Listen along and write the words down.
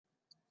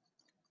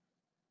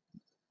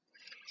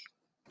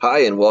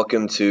Hi, and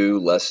welcome to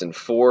Lesson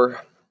 4,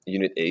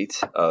 Unit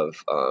 8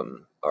 of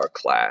our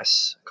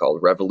class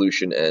called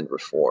Revolution and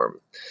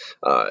Reform.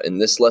 In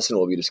this lesson,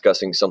 we'll be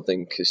discussing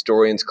something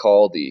historians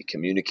call the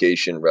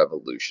Communication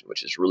Revolution,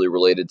 which is really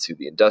related to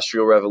the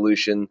Industrial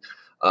Revolution,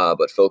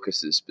 but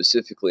focuses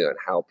specifically on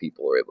how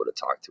people are able to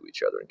talk to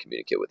each other and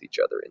communicate with each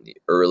other in the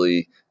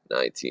early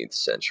 19th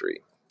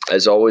century.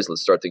 As always,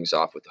 let's start things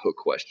off with the hook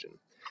question.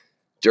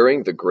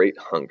 During the Great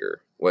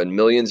Hunger, when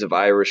millions of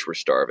Irish were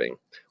starving,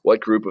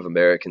 what group of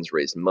Americans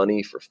raised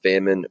money for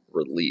famine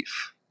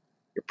relief?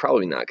 You're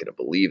probably not going to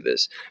believe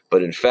this,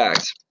 but in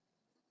fact,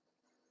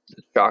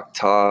 the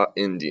Choctaw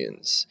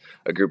Indians,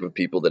 a group of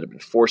people that had been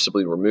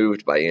forcibly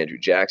removed by Andrew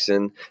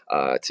Jackson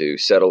to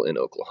settle in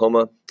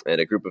Oklahoma,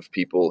 and a group of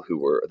people who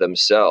were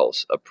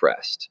themselves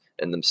oppressed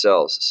and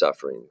themselves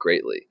suffering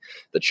greatly.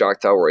 The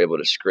Choctaw were able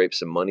to scrape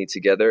some money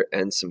together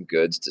and some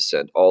goods to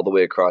send all the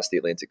way across the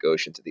Atlantic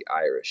Ocean to the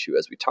Irish, who,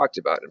 as we talked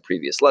about in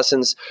previous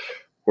lessons,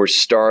 were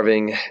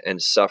starving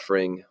and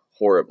suffering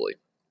horribly.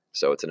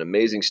 So it's an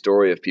amazing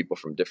story of people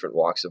from different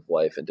walks of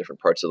life in different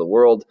parts of the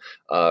world,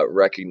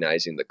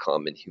 recognizing the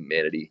common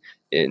humanity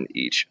in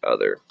each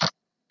other.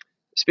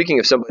 Speaking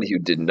of somebody who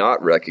did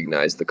not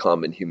recognize the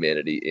common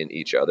humanity in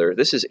each other,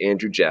 this is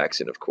Andrew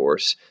Jackson, of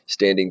course,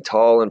 standing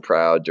tall and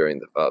proud during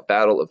the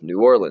Battle of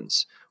New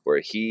Orleans, where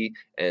he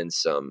and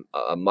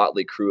a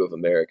motley crew of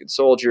American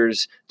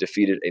soldiers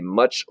defeated a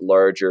much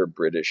larger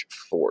British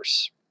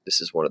force.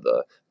 This is one of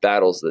the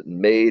battles that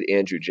made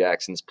Andrew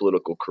Jackson's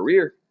political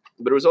career,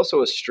 but it was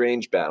also a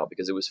strange battle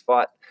because it was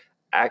fought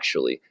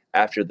actually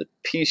after the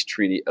peace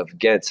treaty of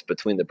Ghent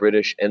between the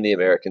British and the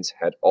Americans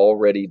had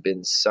already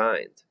been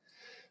signed.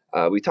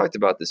 We talked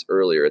about this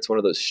earlier. It's one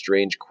of those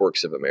strange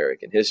quirks of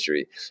American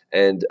history,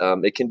 and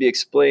it can be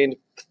explained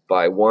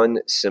by one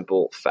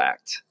simple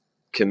fact.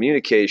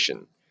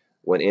 Communication,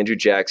 when Andrew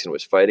Jackson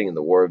was fighting in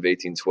the War of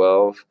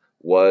 1812,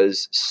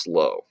 was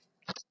slow.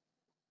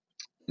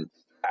 In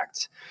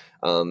fact,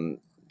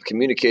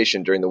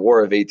 communication during the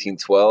War of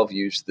 1812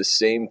 used the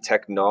same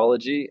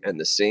technology and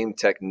the same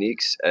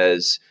techniques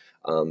as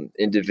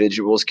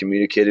individuals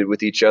communicated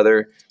with each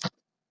other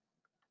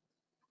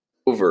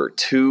over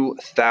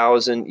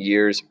 2,000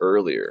 years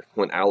earlier,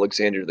 when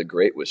Alexander the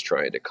Great was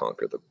trying to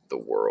conquer the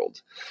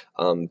world.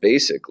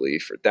 Basically,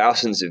 for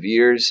thousands of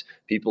years,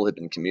 people had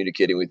been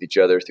communicating with each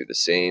other through the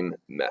same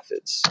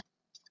methods.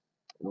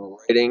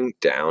 Writing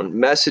down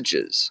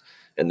messages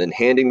and then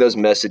handing those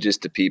messages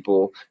to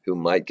people who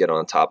might get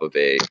on top of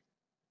a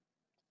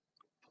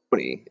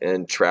pony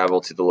and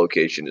travel to the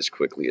location as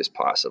quickly as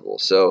possible.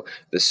 So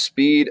the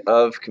speed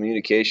of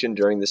communication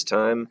during this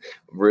time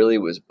really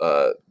was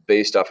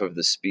based off of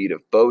the speed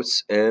of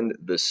boats and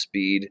the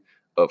speed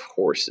of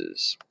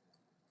horses.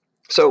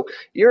 So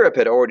Europe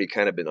had already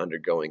kind of been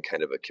undergoing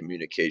kind of a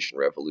communication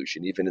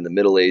revolution, even in the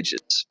Middle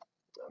Ages.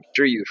 I'm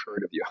sure you've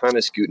heard of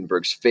Johannes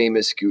Gutenberg's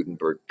famous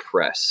Gutenberg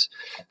press.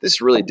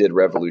 This really did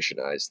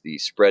revolutionize the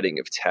spreading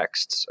of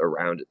texts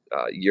around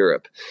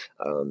Europe.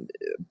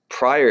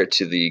 Prior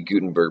to the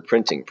Gutenberg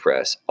printing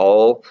press,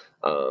 all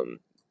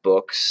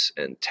books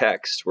and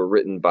texts were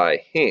written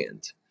by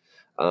hand.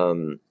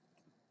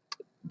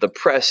 The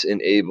press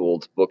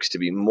enabled books to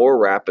be more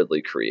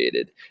rapidly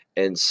created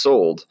and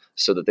sold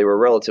so that they were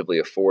relatively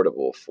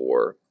affordable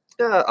for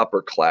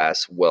upper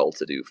class,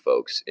 well-to-do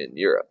folks in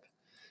Europe.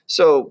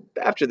 So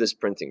after this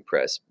printing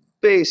press,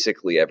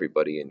 basically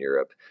everybody in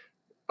Europe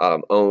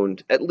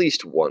owned at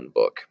least one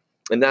book,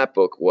 and that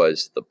book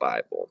was the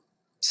Bible.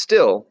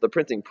 Still, the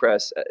printing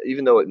press,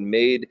 even though it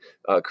made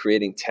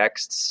creating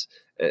texts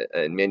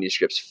and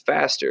manuscripts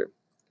faster,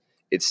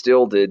 it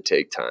still did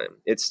take time.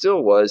 It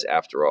still was,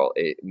 after all,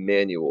 a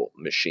manual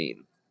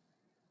machine.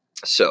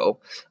 So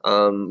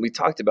we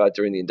talked about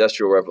during the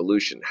Industrial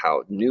Revolution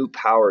how new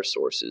power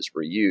sources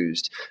were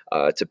used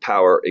to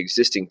power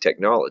existing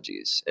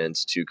technologies and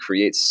to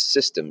create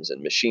systems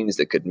and machines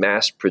that could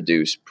mass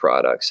produce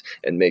products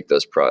and make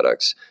those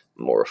products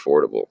more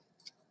affordable.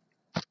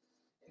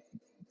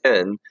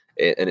 And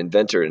an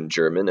inventor in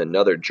German,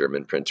 another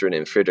German printer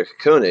named Friedrich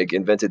Koenig,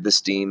 invented the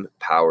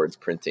steam-powered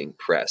printing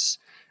press.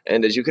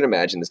 And as you can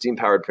imagine, the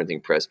steam-powered printing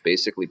press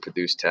basically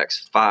produced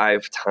text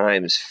 5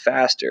 times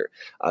faster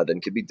than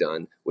could be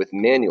done with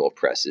manual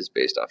presses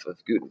based off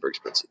of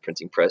Gutenberg's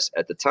printing press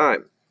at the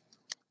time.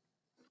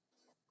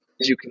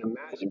 As you can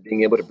imagine,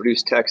 being able to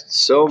produce text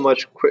so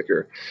much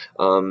quicker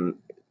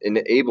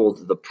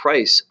enabled the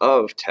price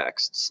of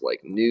texts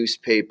like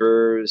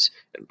newspapers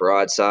and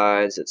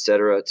broadsides,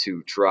 etc.,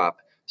 to drop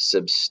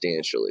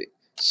substantially.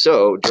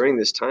 So during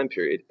this time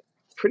period,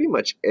 pretty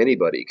much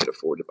anybody could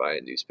afford to buy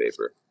a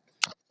newspaper.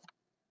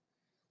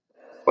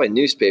 Why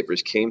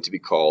newspapers came to be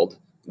called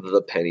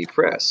the penny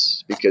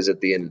press, because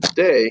at the end of the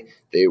day,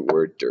 they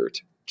were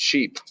dirt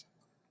cheap.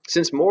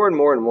 Since more and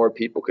more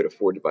people could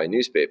afford to buy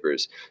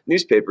newspapers,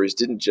 newspapers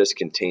didn't just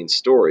contain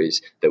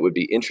stories that would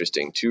be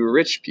interesting to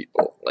rich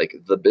people, like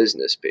the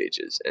business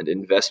pages and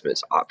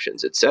investments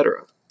options,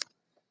 etc.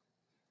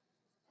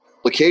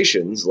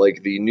 Publications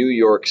like the New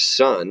York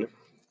Sun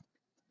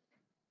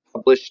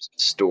published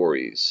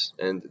stories,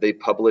 and they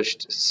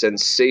published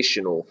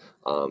sensational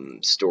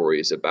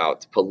stories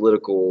about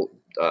political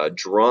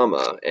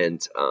drama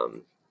and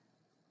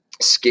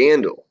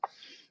scandal.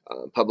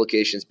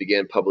 Publications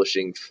began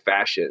publishing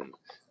fashion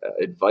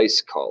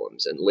advice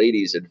columns and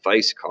ladies'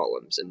 advice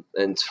columns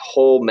and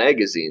whole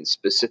magazines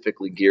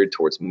specifically geared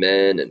towards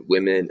men and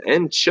women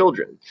and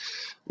children.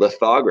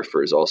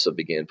 Lithographers also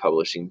began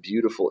publishing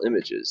beautiful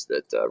images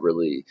that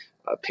really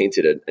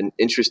painted an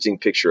interesting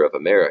picture of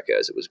America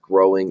as it was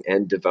growing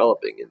and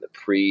developing in the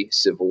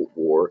pre-Civil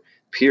War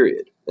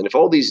period. And if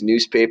all these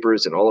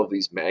newspapers and all of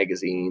these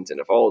magazines and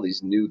if all of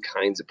these new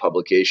kinds of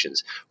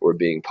publications were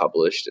being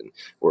published and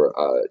were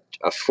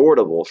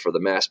affordable for the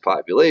mass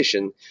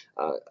population,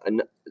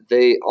 and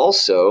this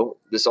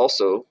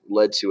also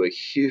led to a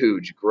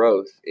huge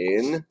growth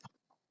in,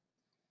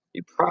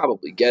 you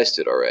probably guessed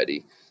it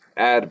already,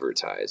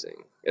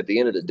 advertising. At the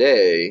end of the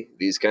day,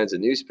 these kinds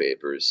of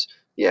newspapers,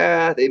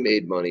 yeah, they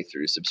made money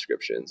through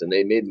subscriptions, and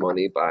they made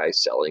money by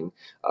selling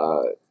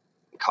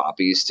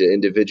copies to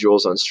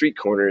individuals on street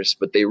corners,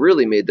 but they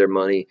really made their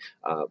money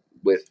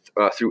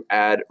through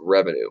ad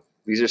revenue.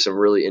 These are some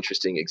really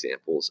interesting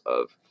examples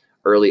of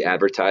early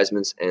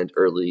advertisements and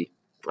early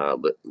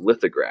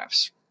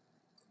lithographs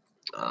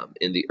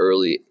in the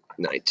early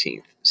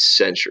 19th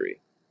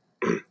century.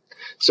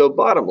 So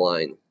bottom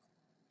line,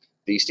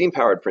 the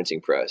steam-powered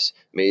printing press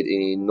made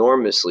an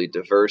enormously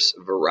diverse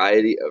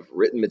variety of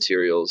written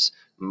materials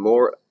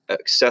more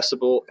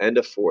accessible and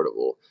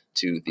affordable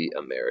to the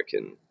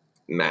American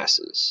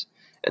masses.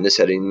 And this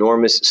had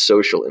enormous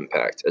social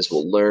impact, as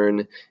we'll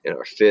learn in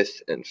our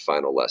fifth and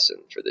final lesson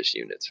for this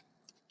unit.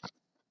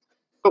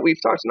 But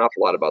we've talked an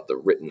awful lot about the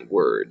written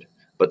word,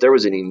 but there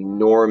was an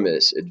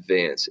enormous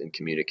advance in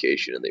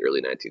communication in the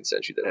early 19th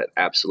century that had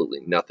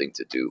absolutely nothing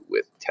to do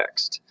with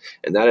text.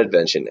 And that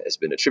invention has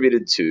been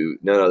attributed to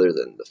none other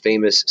than the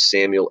famous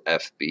Samuel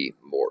F.B.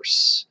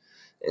 Morse.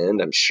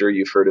 And I'm sure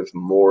you've heard of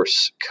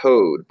Morse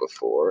code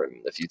before.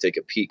 And if you take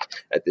a peek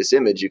at this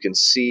image, you can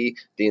see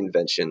the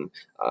invention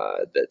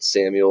that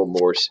Samuel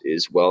Morse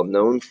is well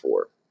known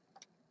for.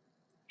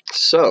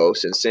 So,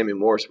 since Samuel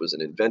Morse was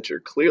an inventor,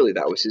 clearly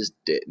that was his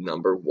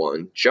number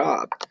one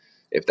job.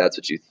 If that's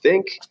what you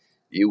think,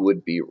 you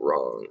would be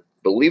wrong.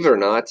 Believe it or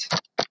not,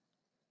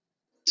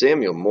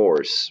 Samuel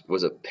Morse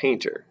was a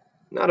painter.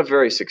 Not a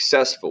very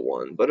successful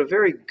one, but a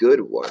very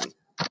good one.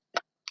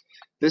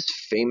 This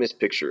famous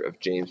picture of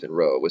James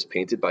Monroe was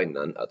painted by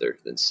none other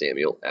than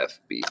Samuel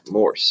F.B.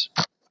 Morse.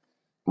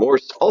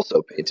 Morse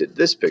also painted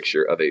this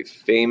picture of a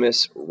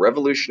famous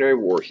Revolutionary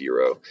War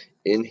hero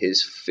in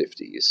his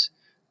 50s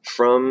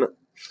from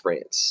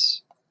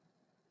France.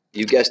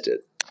 You guessed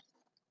it.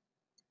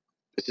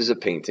 This is a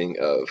painting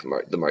of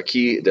the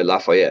Marquis de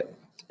Lafayette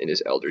in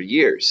his elder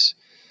years.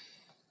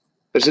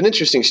 There's an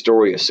interesting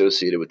story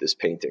associated with this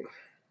painting.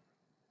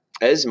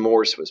 As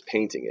Morse was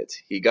painting it,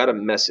 he got a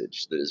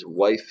message that his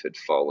wife had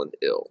fallen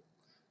ill.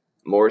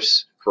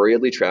 Morse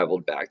hurriedly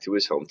traveled back to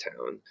his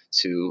hometown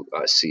to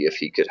see if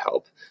he could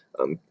help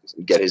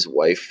get his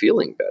wife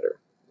feeling better.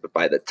 But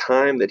by the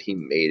time that he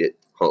made it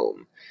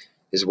home,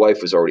 his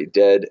wife was already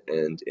dead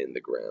and in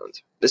the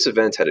ground. This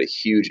event had a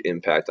huge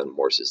impact on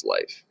Morse's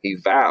life. He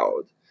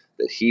vowed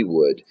that he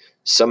would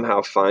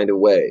somehow find a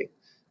way,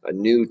 a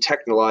new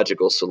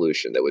technological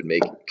solution that would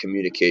make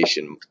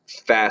communication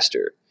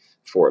faster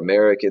for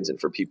Americans and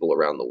for people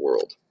around the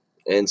world.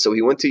 And so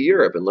he went to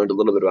Europe and learned a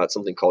little bit about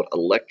something called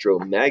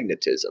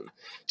electromagnetism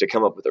to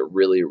come up with a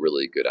really,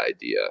 really good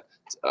idea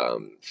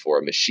for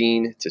a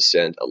machine to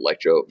send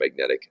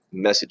electromagnetic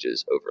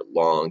messages over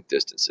long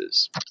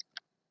distances.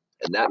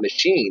 And that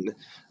machine,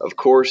 of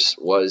course,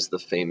 was the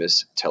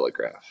famous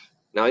telegraph.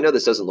 Now, I know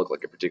this doesn't look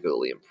like a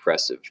particularly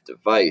impressive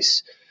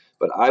device,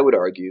 but I would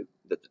argue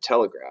that the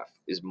telegraph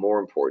is more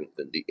important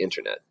than the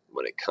internet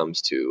when it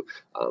comes to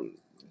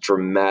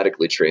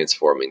dramatically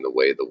transforming the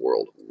way the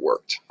world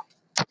worked.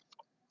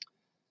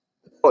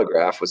 The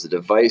telegraph was a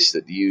device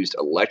that used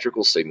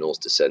electrical signals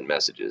to send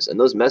messages, and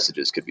those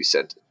messages could be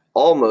sent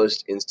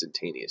almost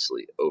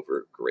instantaneously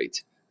over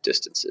great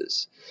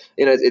distances.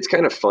 You know, it's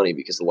kind of funny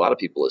because a lot of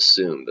people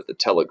assume that the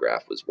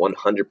telegraph was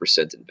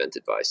 100%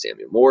 invented by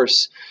Samuel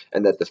Morse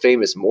and that the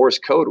famous Morse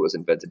code was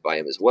invented by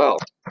him as well.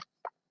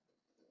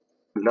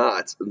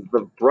 Not.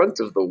 The brunt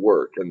of the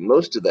work and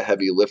most of the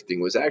heavy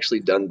lifting was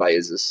actually done by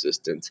his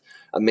assistant,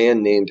 a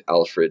man named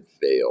Alfred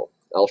Vail.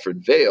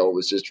 Alfred Vail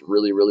was just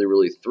really, really,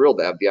 really thrilled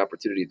to have the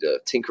opportunity to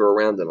tinker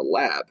around in a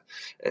lab.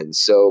 And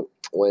so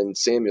when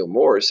Samuel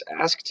Morse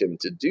asked him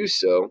to do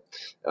so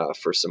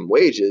for some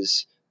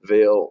wages,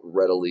 Vail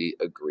readily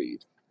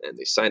agreed, and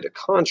they signed a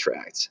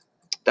contract.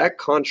 That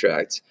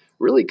contract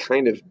really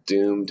kind of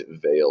doomed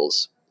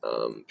Vail's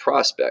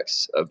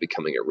prospects of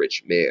becoming a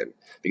rich man,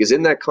 because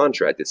in that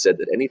contract it said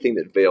that anything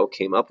that Vail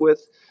came up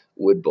with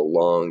would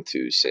belong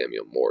to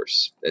Samuel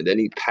Morse, and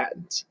any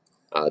patent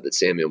that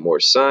Samuel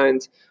Morse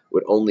signed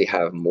would only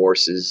have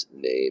Morse's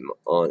name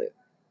on it.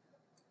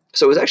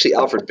 So it was actually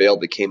Alfred Vail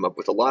that came up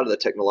with a lot of the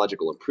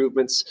technological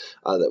improvements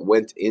that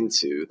went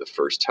into the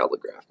first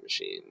telegraph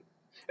machine.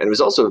 And it was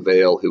also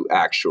Vail who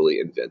actually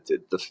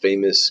invented the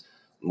famous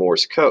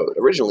Morse code.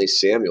 Originally,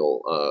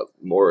 Samuel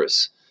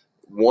Morse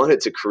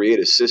wanted to create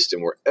a system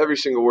where every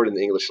single word in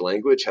the English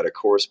language had a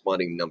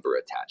corresponding number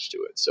attached to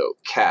it. So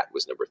cat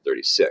was number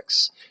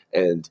 36,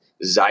 and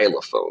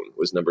xylophone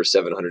was number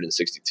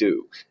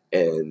 762,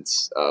 and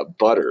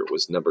butter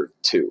was number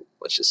 2,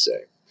 let's just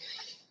say.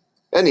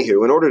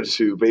 Anywho, in order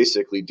to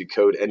basically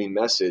decode any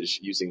message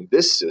using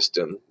this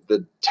system,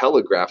 the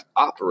telegraph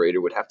operator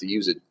would have to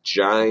use a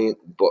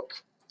giant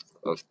book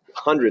of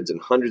hundreds and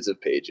hundreds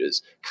of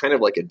pages, kind of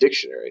like a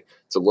dictionary,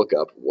 to look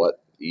up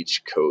what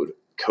each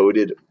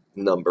coded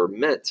number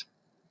meant.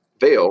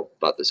 Vail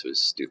thought this was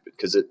stupid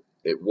because it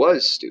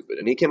was stupid,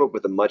 and he came up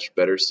with a much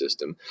better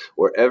system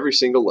where every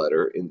single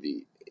letter in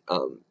the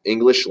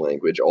English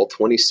language, all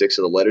 26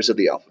 of the letters of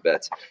the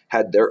alphabet,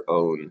 had their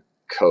own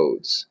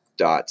codes,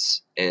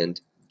 dots,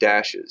 and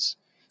dashes.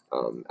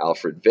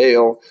 Alfred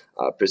Vail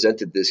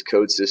presented this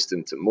code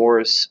system to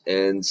Morse,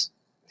 and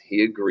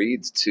he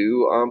agreed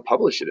to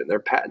publish it in their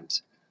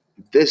patent.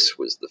 This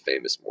was the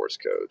famous Morse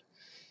code.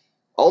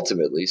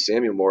 Ultimately,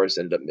 Samuel Morse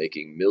ended up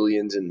making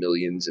millions and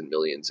millions and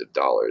millions of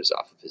dollars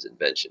off of his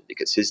invention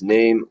because his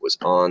name was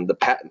on the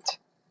patent.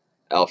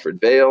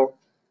 Alfred Vail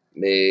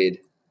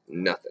made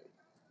nothing.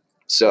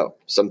 So,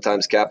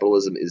 sometimes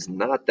capitalism is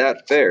not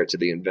that fair to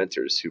the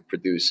inventors who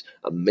produce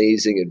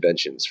amazing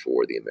inventions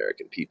for the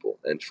American people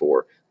and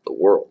for the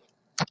world.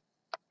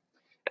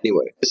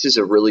 Anyway, this is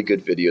a really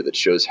good video that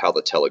shows how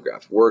the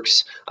telegraph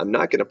works. I'm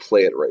not going to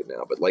play it right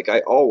now, but like I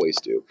always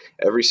do,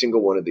 every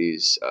single one of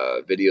these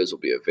videos will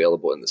be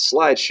available in the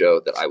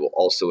slideshow that I will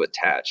also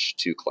attach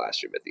to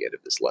Classroom at the end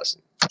of this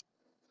lesson.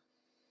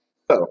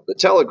 So, the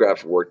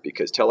telegraph worked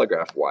because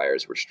telegraph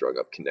wires were strung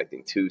up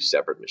connecting two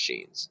separate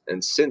machines.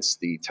 And since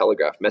the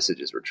telegraph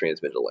messages were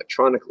transmitted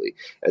electronically,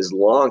 as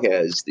long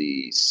as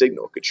the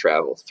signal could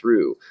travel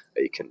through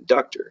a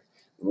conductor,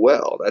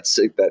 well, that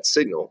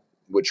signal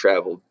would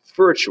travel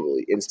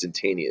virtually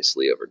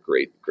instantaneously over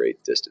great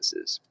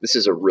distances. This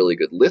is a really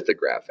good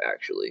lithograph,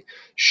 actually,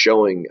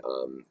 showing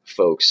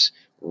folks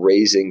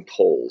raising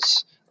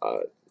poles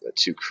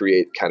to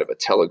create kind of a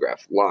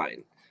telegraph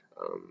line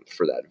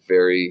for that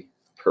very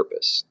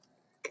purpose.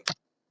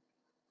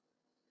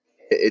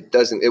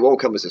 It won't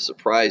come as a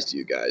surprise to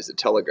you guys that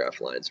telegraph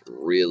lines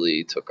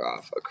really took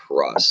off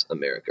across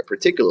America,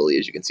 particularly,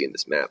 as you can see in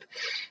this map,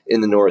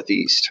 in the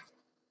Northeast.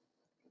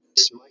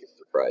 This might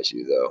surprise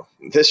you, though.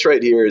 This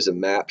right here is a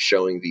map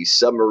showing the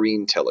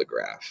submarine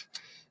telegraph.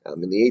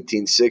 In the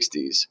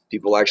 1860s,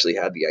 people actually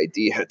had the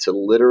idea to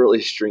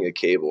literally string a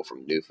cable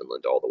from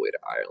Newfoundland all the way to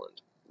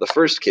Ireland. The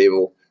first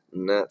cable,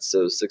 not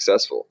so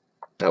successful.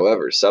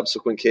 However,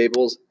 subsequent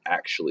cables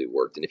actually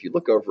worked. And if you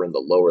look over in the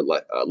lower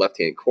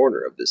left-hand corner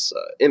of this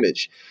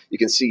image, you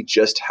can see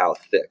just how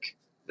thick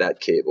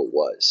that cable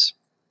was.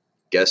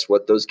 Guess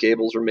what those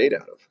cables were made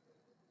out of?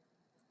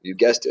 You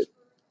guessed it,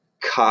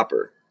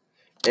 copper.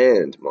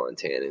 And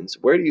Montanans,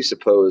 where do you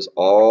suppose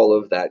all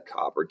of that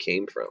copper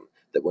came from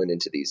that went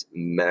into these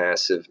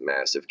massive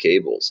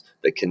cables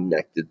that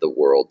connected the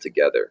world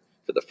together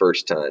for the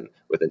first time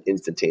with an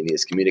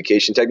instantaneous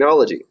communication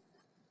technology?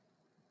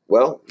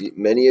 Well,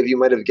 many of you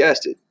might have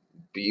guessed it.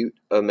 Butte,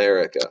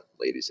 America,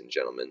 ladies and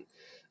gentlemen.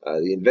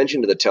 The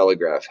invention of the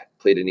telegraph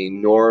played an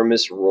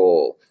enormous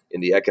role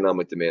in the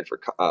economic demand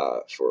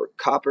for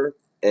copper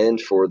and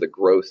for the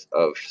growth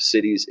of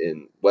cities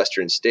in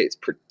western states,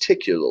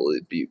 particularly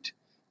Butte.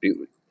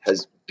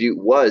 Butte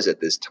was, at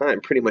this time,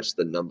 pretty much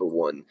the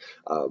 #1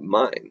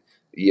 mine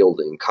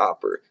yielding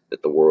copper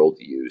that the world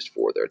used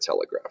for their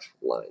telegraph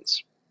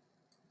lines.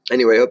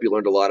 Anyway, I hope you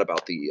learned a lot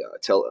about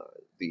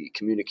the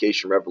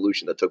communication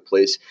revolution that took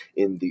place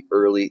in the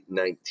early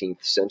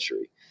 19th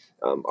century.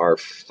 Our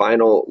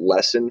final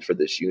lesson for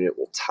this unit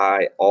will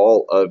tie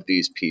all of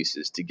these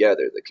pieces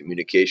together: the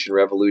communication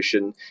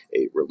revolution,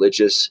 a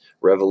religious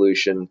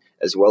revolution,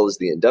 as well as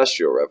the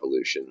industrial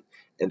revolution,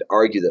 and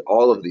argue that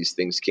all of these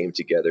things came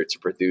together to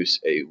produce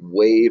a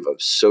wave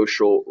of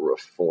social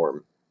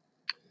reform.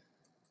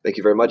 Thank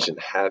you very much and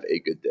have a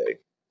good day.